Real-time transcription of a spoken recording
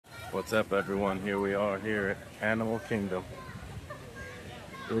What's up, everyone? Here we are here at Animal Kingdom.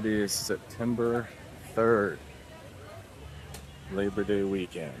 It is September 3rd, Labor Day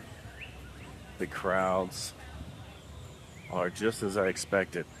weekend. The crowds are just as I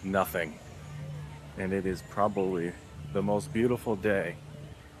expected, nothing. And it is probably the most beautiful day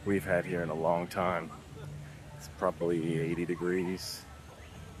we've had here in a long time. It's probably 80 degrees,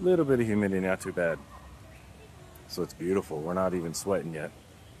 a little bit of humidity, not too bad. So it's beautiful. We're not even sweating yet.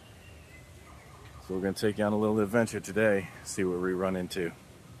 So we're gonna take you on a little adventure today, see what we run into.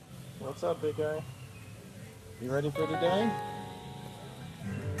 What's up, big guy? You ready for today?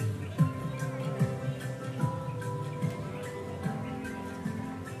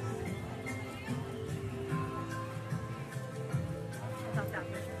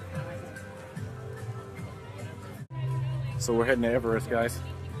 So we're heading to Everest, guys.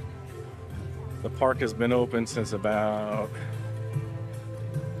 The park has been open since about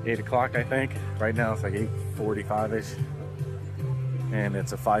 8 o'clock, I think. Right now it's like 8:45-ish. And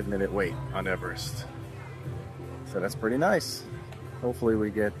it's a 5-minute wait on Everest. So that's pretty nice. Hopefully we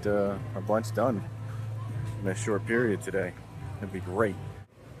get a bunch done in a short period today. That'd be great.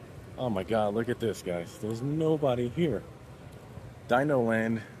 Oh my God, look at this, guys. There's nobody here. Dino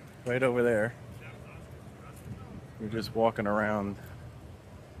Land right over there. We're just walking around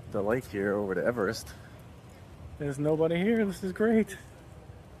the lake here over to Everest. There's nobody here. This is great.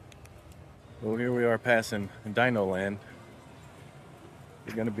 Well, here we are passing Dino Land.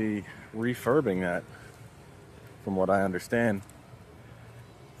 We're going to be refurbing that, from what I understand.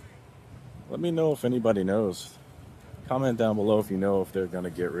 Let me know if anybody knows. Comment down below if you know if they're going to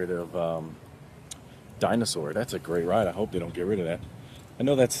get rid of Dinosaur. That's a great ride. I hope they don't get rid of that. I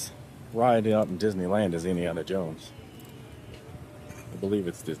know that's ride out in Disneyland is Indiana Jones. I believe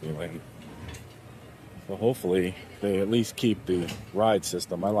it's Disneyland. So hopefully they at least keep the ride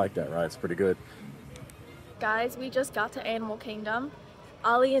system. I like that ride. It's pretty good. Guys, we just got to Animal Kingdom.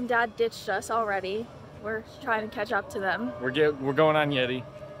 Ollie and Dad ditched us already. We're trying to catch up to them. We're going on Yeti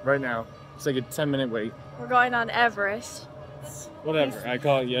right now. It's like a 10-minute wait. We're going on Everest. Whatever, I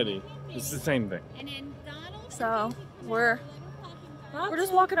call it Yeti. It's the same thing. So we're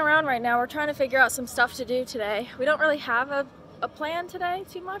just walking around right now. We're trying to figure out some stuff to do today. We don't really have a plan today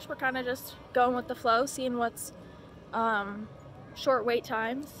too much. We're kind of just going with the flow, seeing what's short wait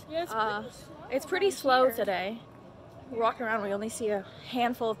times. Yeah, it's pretty slow today. We're walking around, we only see a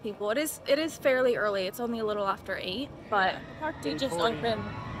handful of people. It is fairly early. It's only a little after 8, but the park did just open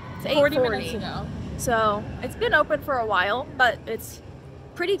 40 minutes ago. So it's been open for a while, but it's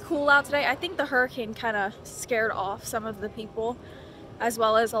pretty cool out today. I think the hurricane kind of scared off some of the people, as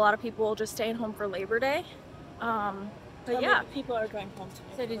well as a lot of people just staying home for Labor Day. But yeah, people are going home today.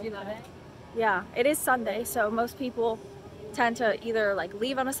 So did you love it? Yeah, it is Sunday, so most people tend to either like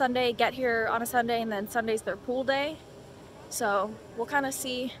leave on a Sunday, get here on a Sunday, and then Sunday's their pool day. So we'll kind of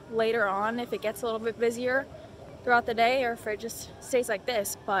see later on if it gets a little bit busier throughout the day or if it just stays like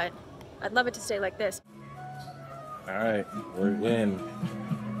this, but I'd love it to stay like this. All right, we're in.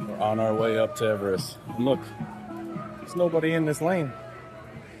 We're on our way up to Everest. And look, there's nobody in this lane.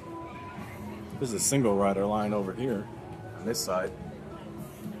 There's a single rider line over here on this side.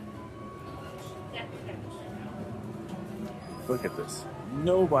 Look at this.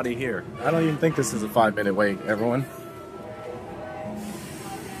 Nobody here. I don't even think this is a 5-minute wait, everyone.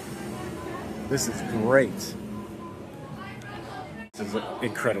 This is great. This is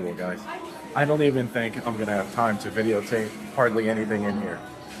incredible, guys. I don't even think I'm gonna have time to videotape hardly anything in here.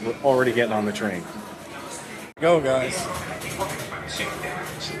 We're already getting on the train. Go, guys.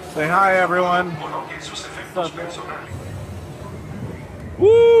 Say hi, everyone.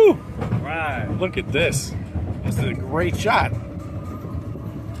 Woo! Right, look at this. This is a great shot.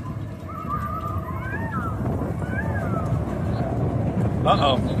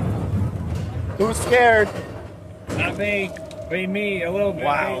 Uh-oh. Who's scared? Not me. Be me a little bit.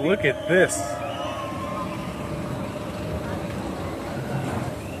 Wow, look at this.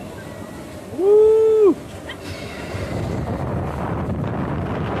 Woo!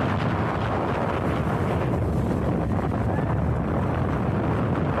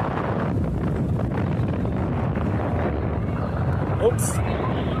 Oops.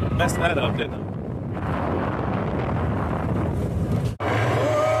 Messed that up, didn't I?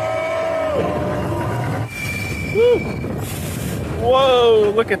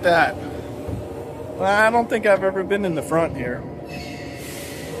 Whoa, look at that. Well, I don't think I've ever been in the front here.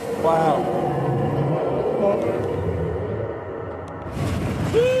 Wow.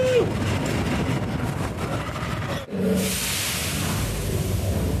 Woo!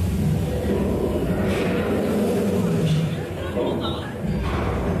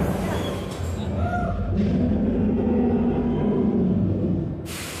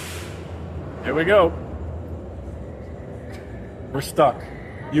 Here we go. We're stuck.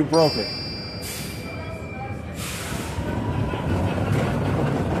 You broke it.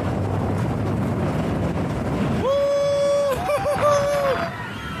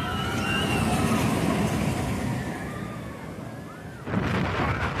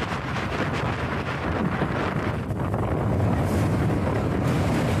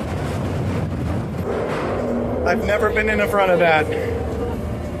 I've never been in front of that.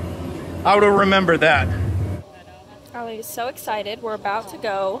 I would have remembered that. Ollie is so excited. We're about to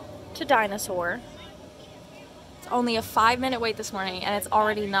go to Dinosaur. It's only a 5-minute wait this morning and it's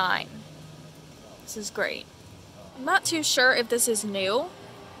already 9. This is great. I'm not too sure if this is new,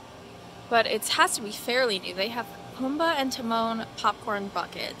 but it has to be fairly new. They have Pumbaa and Timon popcorn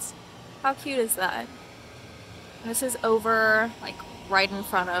buckets. How cute is that? This is over, like, right in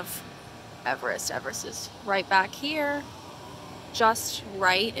front of Everest. Everest is right back here, just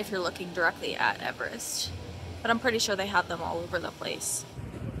right if you're looking directly at Everest. But I'm pretty sure they have them all over the place.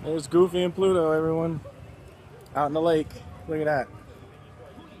 There's Goofy and Pluto, everyone. Out in the lake. Look at that.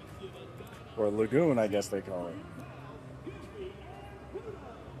 Or lagoon, I guess they call it.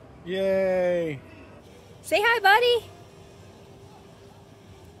 Yay! Say hi, buddy!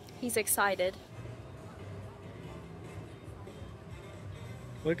 He's excited.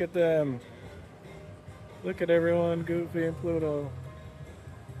 Look at them. Look at everyone, Goofy and Pluto.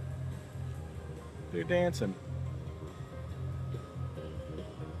 They're dancing.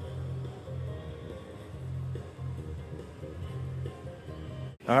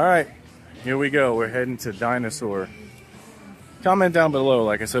 All right, here we go. We're heading to Dinosaur. Comment down below,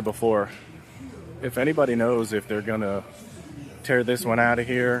 like I said before, if anybody knows if they're gonna tear this one out of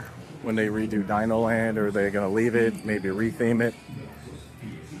here when they redo Dino Land, or they're gonna leave it, maybe retheme it.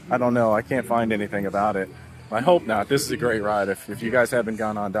 I don't know. I can't find anything about it. I hope not. This is a great ride. If you guys haven't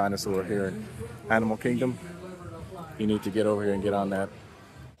gone on Dinosaur here in Animal Kingdom, you need to get over here and get on that.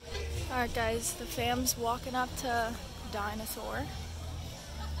 Alright guys, the fam's walking up to Dinosaur.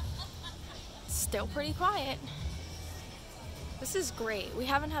 Still pretty quiet. This is great. We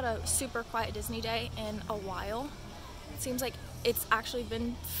haven't had a super quiet Disney day in a while. It seems like it's actually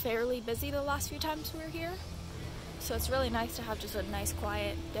been fairly busy the last few times we were here. So it's really nice to have just a nice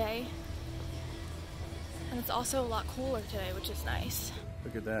quiet day. And it's also a lot cooler today, which is nice.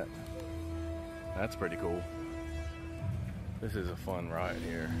 Look at that. That's pretty cool. This is a fun ride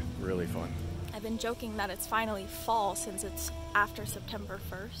here. Really fun. I've been joking that it's finally fall since it's after September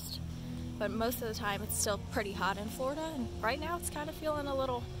 1st. But most of the time it's still pretty hot in Florida, and right now it's kind of feeling a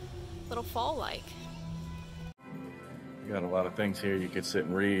little fall-like. You got a lot of things here you could sit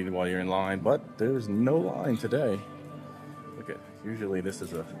and read while you're in line, but there's no line today. Look at, usually this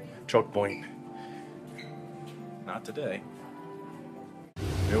is a choke point. Not today.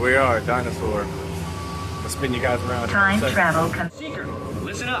 Here we are, Dinosaur. I'll spin you guys around. Time travel. Seeker,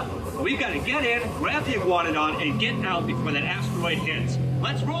 listen up. We've got to get in, grab the iguanodon, and get out before that asteroid hits.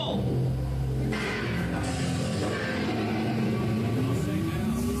 Let's roll!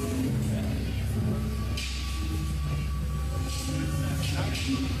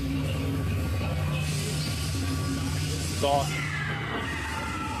 Awesome.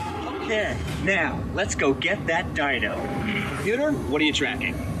 Okay, now let's go get that dino. Computer, what are you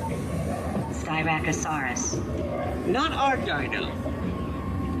tracking? Styracosaurus. Not our dino.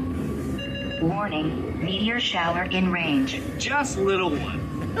 Warning, meteor shower in range. Just little one.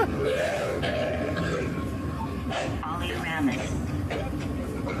 Ollie Ramus.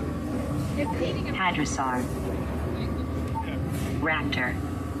 Hadrosaur. Raptor.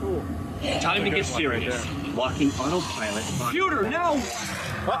 Time to get serious. Locking autopilot. Computer, no!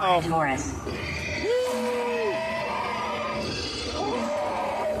 Uh-oh. Taurus.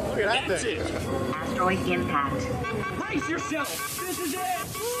 Look at that That's thing. it. Asteroid impact. Brace yourself. This is it.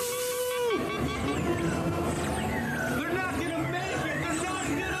 They're not gonna make it. They're not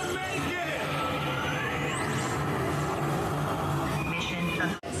gonna make it. Mission.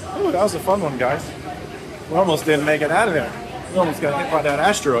 Oh, that was a fun one, guys. We almost didn't make it out of there. We almost got hit by that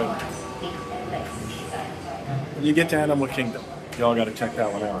asteroid. When you get to Animal Kingdom, y'all got to check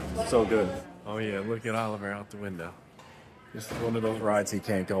that one out. It's so good. Oh yeah, look at Oliver out the window. This is one of those rides he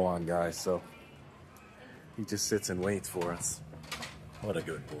can't go on, guys, so he just sits and waits for us. What a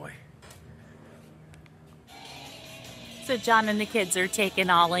good boy. So John and the kids are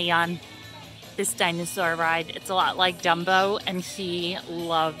taking Ollie on this dinosaur ride. It's a lot like Dumbo, and he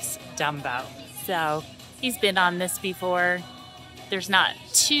loves Dumbo. So he's been on this before. There's not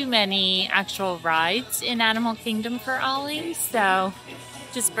too many actual rides in Animal Kingdom for Ollie, so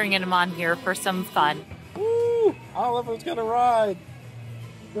just bringing him on here for some fun. Woo! Oliver's gonna ride.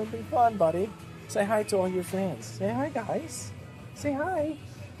 It's gonna be fun, buddy. Say hi to all your fans. Say hi, guys. Say hi.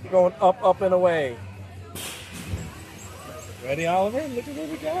 You're going up, up, and away. Ready, Oliver? Look at where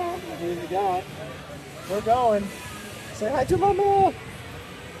we got. Look at where we got. We're going. Say hi to Mama.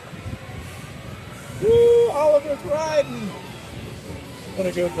 Woo! Oliver's riding. What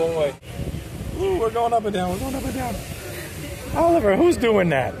a good boy. Woo! We're going up and down. We're going up and down. Oliver, who's doing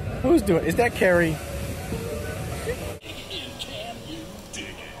that? Who's doing? Is that Carrie?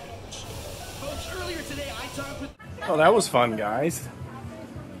 Oh, that was fun, guys.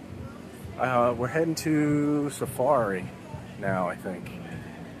 We're heading to Safari now, I think.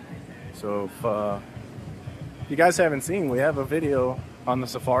 So if you guys haven't seen, we have a video on the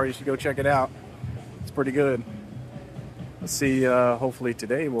Safari. You should go check it out. It's pretty good. Let's see, hopefully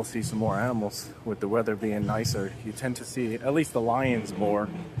today we'll see some more animals with the weather being nicer. You tend to see at least the lions more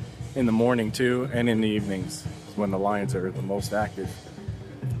in the morning too, and in the evenings when the lions are the most active.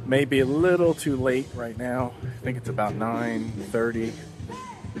 Maybe a little too late right now. I think it's about 9:30,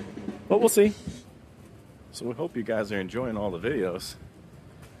 but we'll see. So we hope you guys are enjoying all the videos.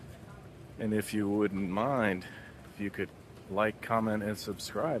 And if you wouldn't mind, if you could like, comment, and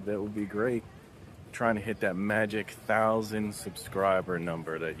subscribe, that would be great. Trying to hit that magic 1,000 subscriber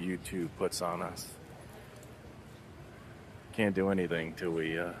number that YouTube puts on us. Can't do anything till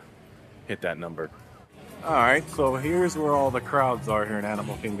we hit that number. Alright, so here's where all the crowds are here in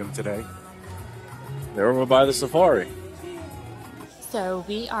Animal Kingdom today. They're over by the Safari. So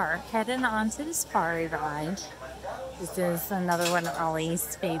we are heading on to the Safari ride. This is another one of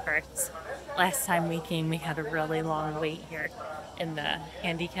Ollie's favorites. Last time we came, we had a really long wait here in the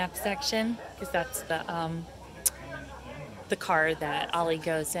handicap section, because that's the car that Ollie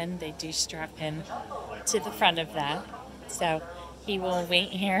goes in. They do strap him to the front of that, so he will wait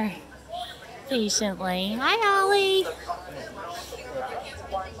here patiently. Hi, Ollie.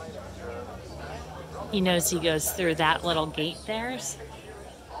 He knows he goes through that little gate there.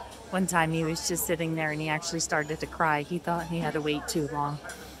 One time he was just sitting there and he actually started to cry. He thought he had to wait too long.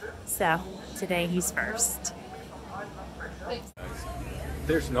 So today he's first.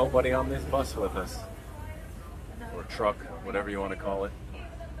 There's nobody on this bus with us, or truck, whatever you want to call it,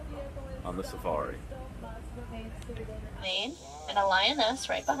 on the Safari. Mane and a lioness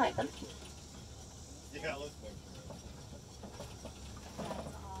right behind them.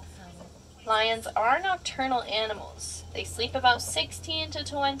 Lions are nocturnal animals. They sleep about 16 to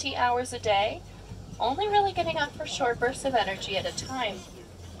 20 hours a day, only really getting up for short bursts of energy at a time.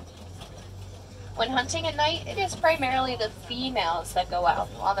 When hunting at night, it is primarily the females that go out,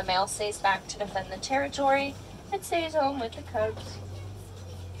 while the male stays back to defend the territory and stays home with the cubs.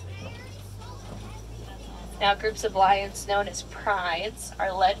 Now, groups of lions known as prides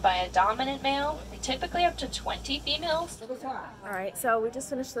are led by a dominant male, and typically up to 20 females. Alright, so we just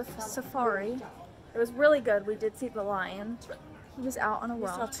finished the safari. It was really good. We did see the lion. He was out on a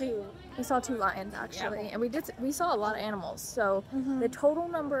run. We saw two lions actually, and we saw a lot of animals. So the total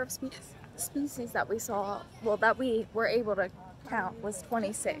number of species that we saw, well, that we were able to count, was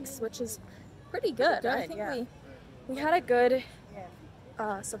 26, which is pretty good. I think we had a good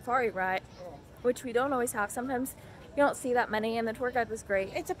safari ride, which we don't always have. Sometimes you don't see that many, and the tour guide was great.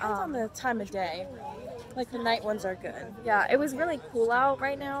 It depends on the time of day. Like the night ones are good. Yeah, it was really cool out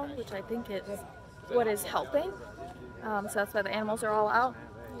right now, which I think is what is helping. So that's why the animals are all out.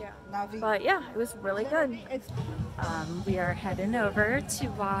 Yeah. But yeah, it was really good. We are heading over to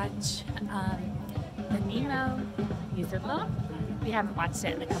watch the Nemo musical. We haven't watched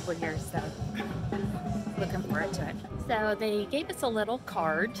it in a couple of years, so looking forward to it. So they gave us a little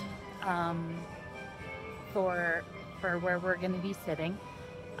card for where we're going to be sitting,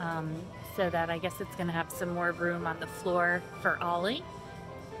 so that I guess it's going to have some more room on the floor for Ollie.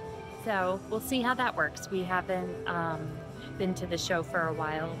 So we'll see how that works. We haven't been to the show for a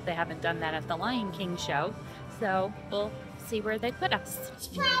while. They haven't done that at the Lion King show, so we'll see where they put us.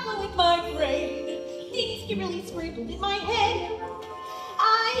 Travel with my brain, things get really scribbled in my head.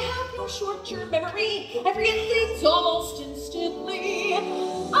 I have no short-term memory. I forget things almost instantly.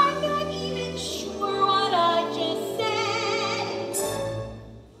 I'm not even sure what I just said.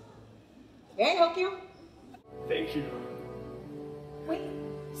 May I help you? Thank you. Wait,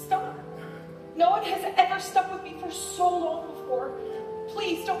 stop. No one has ever stuck with me for so long before.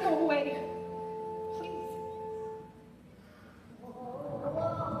 Please don't go away. Please.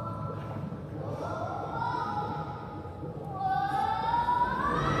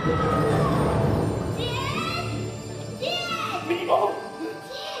 Nemo!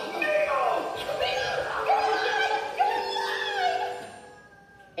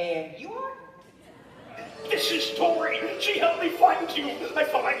 And you are? This is Tori. She helped me find you. I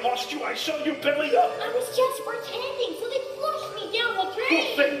thought I lost you. I saw you belly up. I was just pretending, so they flushed me down the drain.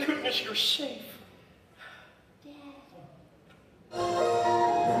 Well, thank goodness you're safe.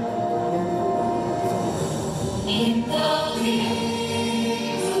 In the big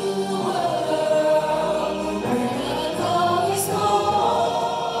world, where the all is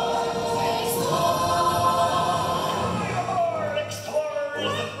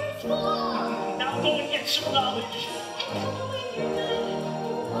Explorers. Now go and get some knowledge. Don't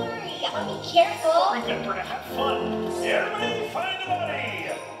worry, I'll be careful. Remember to have fun. Everybody find a buddy.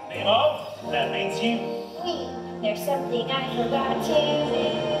 Nemo, that means you. Wait, there's something I forgot to do.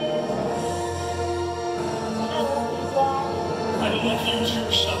 I love you, Walt. I love you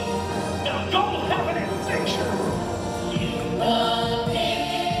too, son. Now go have an adventure. In the big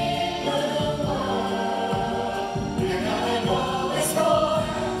world, we're gonna go explore.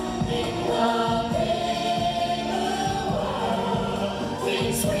 In the big world,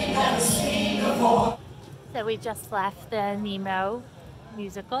 things we haven't seen before. So we just left the Nemo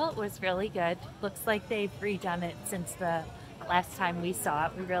musical. It was really good. Looks like they've redone it since the last time we saw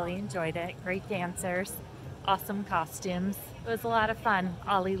it. We really enjoyed it. Great dancers, awesome costumes. It was a lot of fun.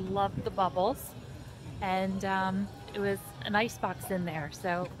 Ollie loved the bubbles, and it was an ice box in there,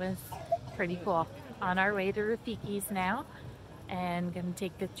 so it was pretty cool. On our way to Rafiki's now, and gonna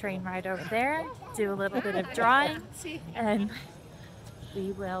take the train ride over there, do a little bit of drawing, and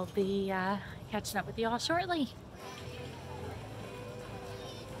we will be catching up with you all shortly.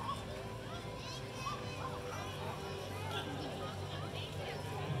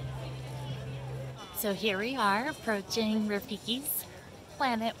 So here we are approaching Rafiki's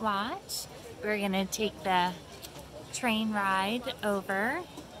Planet Watch. We're gonna take the train ride over.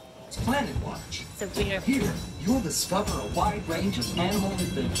 Planet Watch. So we are Here, you'll discover a wide range of animal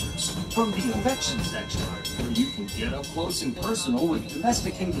adventures. From the affection section, where you can get up close and personal with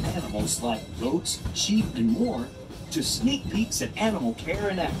domesticated animals like goats, sheep, and more, to sneak peeks at animal care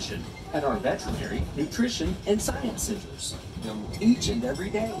in action at our veterinary, nutrition, and science centers, each and every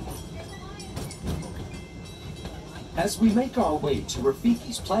day. As we make our way to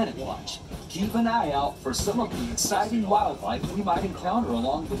Rafiki's Planet Watch, keep an eye out for some of the exciting wildlife we might encounter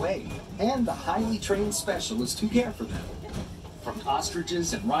along the way, and the highly trained specialists who care for them. From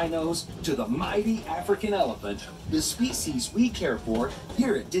ostriches and rhinos to the mighty African elephant, the species we care for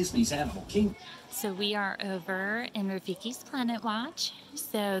here at Disney's Animal Kingdom. So we are over in Rafiki's Planet Watch.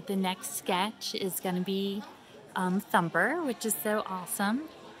 So the next sketch is going to be Thumper, which is so awesome.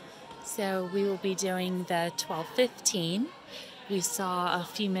 So we will be doing the 12:15. We saw a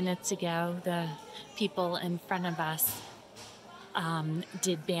few minutes ago the people in front of us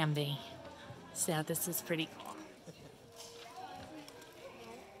did Bambi. So this is pretty cool.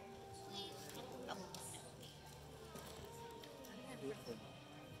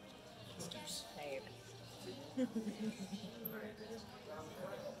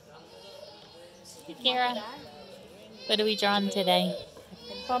 Kara, what are we drawing today?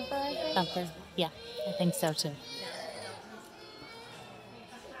 Thumper, I think? Thumper. Yeah, I think so too.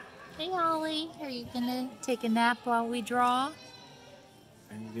 Hey Ollie, are you gonna take a nap while we draw?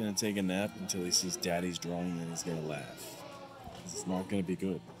 He's gonna take a nap until he sees Daddy's drawing, and he's gonna laugh. It's not gonna be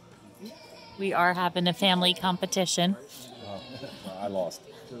good. We are having a family competition. I lost.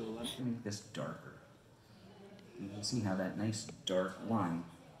 So let's make this darker. You can see how that nice dark line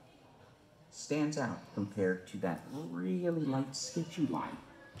stands out compared to that really light sketchy line.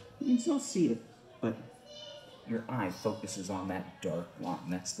 You can still see it, but your eye focuses on that dark line.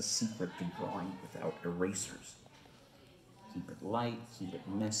 That's the secret to drawing without erasers. Keep it light, keep it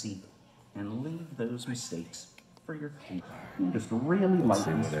messy, and leave those mistakes for your feet. And just really Let's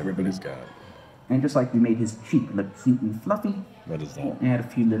light see what everybody's got. And just like we made his cheek look cute and fluffy, What is that? we'll add a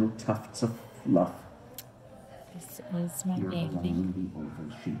few little tufts of fluff. This is my Here baby. along the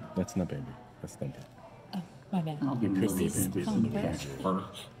oval shape. That's not baby. That's Thumper. Oh, my bad. I'll give you a little This is bit of Thumper. that fur.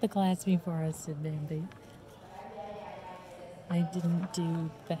 The class before us did Bambi. I didn't do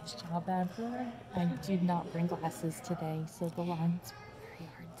the best job ever. I did not bring glasses today, so the line's very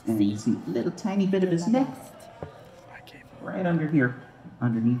hard to And see. you see a little tiny bit of his neck. Right under here,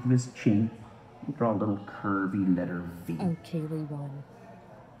 underneath of his chin. We'll draw a little curvy letter V. Oh, Kaylee won.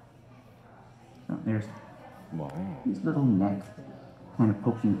 So there's Wow. his little neck kind of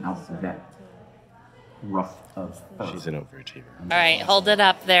poking out of that ruff of fur. She's an overachiever. All right, hold it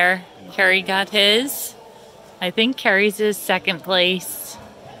up there. Carrie got his. I think Carrie's is second place.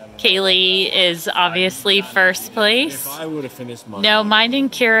 Kaylee is obviously first place. If I would have finished mine. No, mine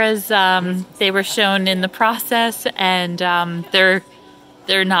and Kira's, they were shown in the process, and they're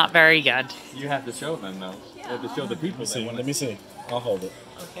They're not very good. You have to show them though. You have to show the people. Let me see. I'll hold it.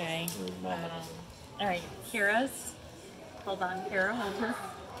 Okay. All right, Kira's. Hold on, Kira, hold her.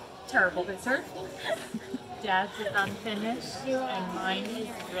 Terrible picture. Dad's is unfinished, and mine is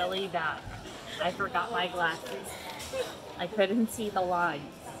really bad. I forgot my glasses. I couldn't see the lines.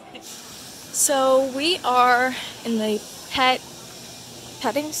 So we are in the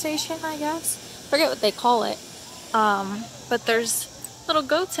petting station, I guess. Forget what they call it. But there's little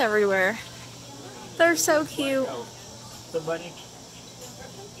goats everywhere. They're so cute. Somebody.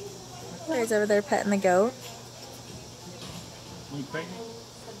 There's over there petting the goat.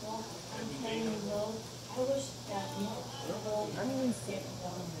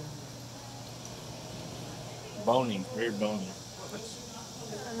 Bony, very bony.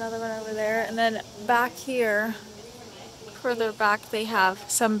 Another one over there. And then back here, further back, they have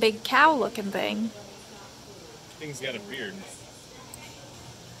some big cow looking thing. Thing's got a beard.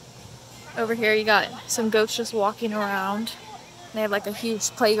 Over here you got some goats just walking around. They have like a huge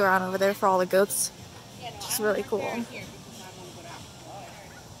playground over there for all the goats. It's really cool.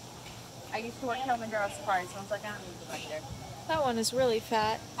 I used to work home and girls surprise. One second. Right there. That one is really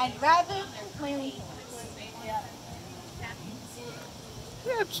fat. I'd rather play.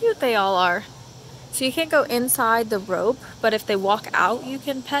 Look how cute they all are. So you can't go inside the rope, but if they walk out, you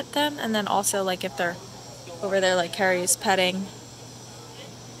can pet them. And then also, like, if they're over there, like Carrie is petting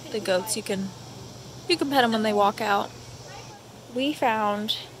the goats, you can pet them when they walk out. We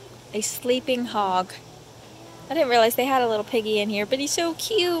found a sleeping hog. I didn't realize they had a little piggy in here, but he's so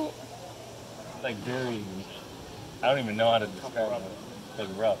cute. Like very, I don't even know how to describe it. Like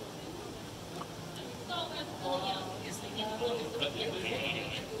rough.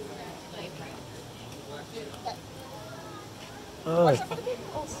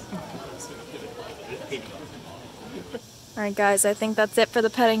 Alright guys, I think that's it for the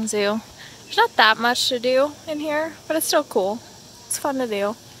petting zoo. There's not that much to do in here, but it's still cool. It's fun to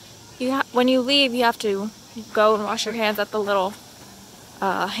do. When you leave, you have to go and wash your hands at the little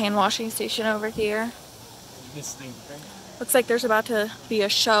hand washing station over here. Looks like there's about to be a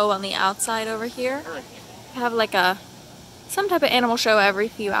show on the outside over here. Have like some type of animal show every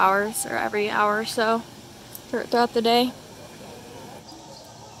few hours or every hour or so throughout the day.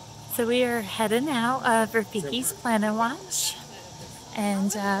 So we are heading out for Fiki's Planet Watch,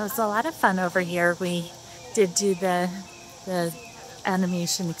 and it was a lot of fun over here. We did do the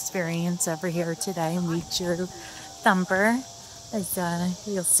animation experience over here today, and we drew Thumper, as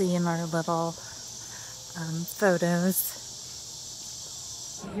you'll see in our little photos.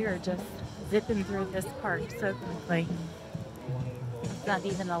 We are just zipping through this park so quickly. It's not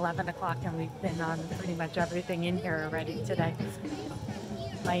even 11 o'clock, and we've been on pretty much everything in here already today.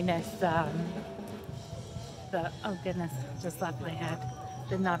 Minus oh goodness, just left my head.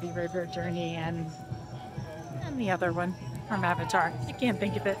 The Navi River Journey and the other one from Avatar. I can't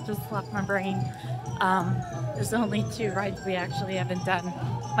think of it, just left my brain. There's only 2 rides we actually haven't done,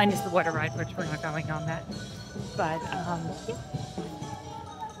 minus the water ride, which we're not going on that. But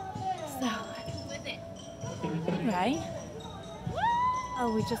okay.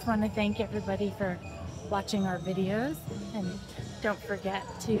 Oh, we just want to thank everybody for watching our videos, and don't forget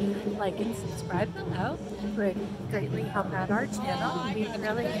to like and subscribe below. It would greatly help out our channel. We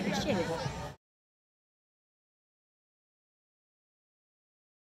really appreciate it.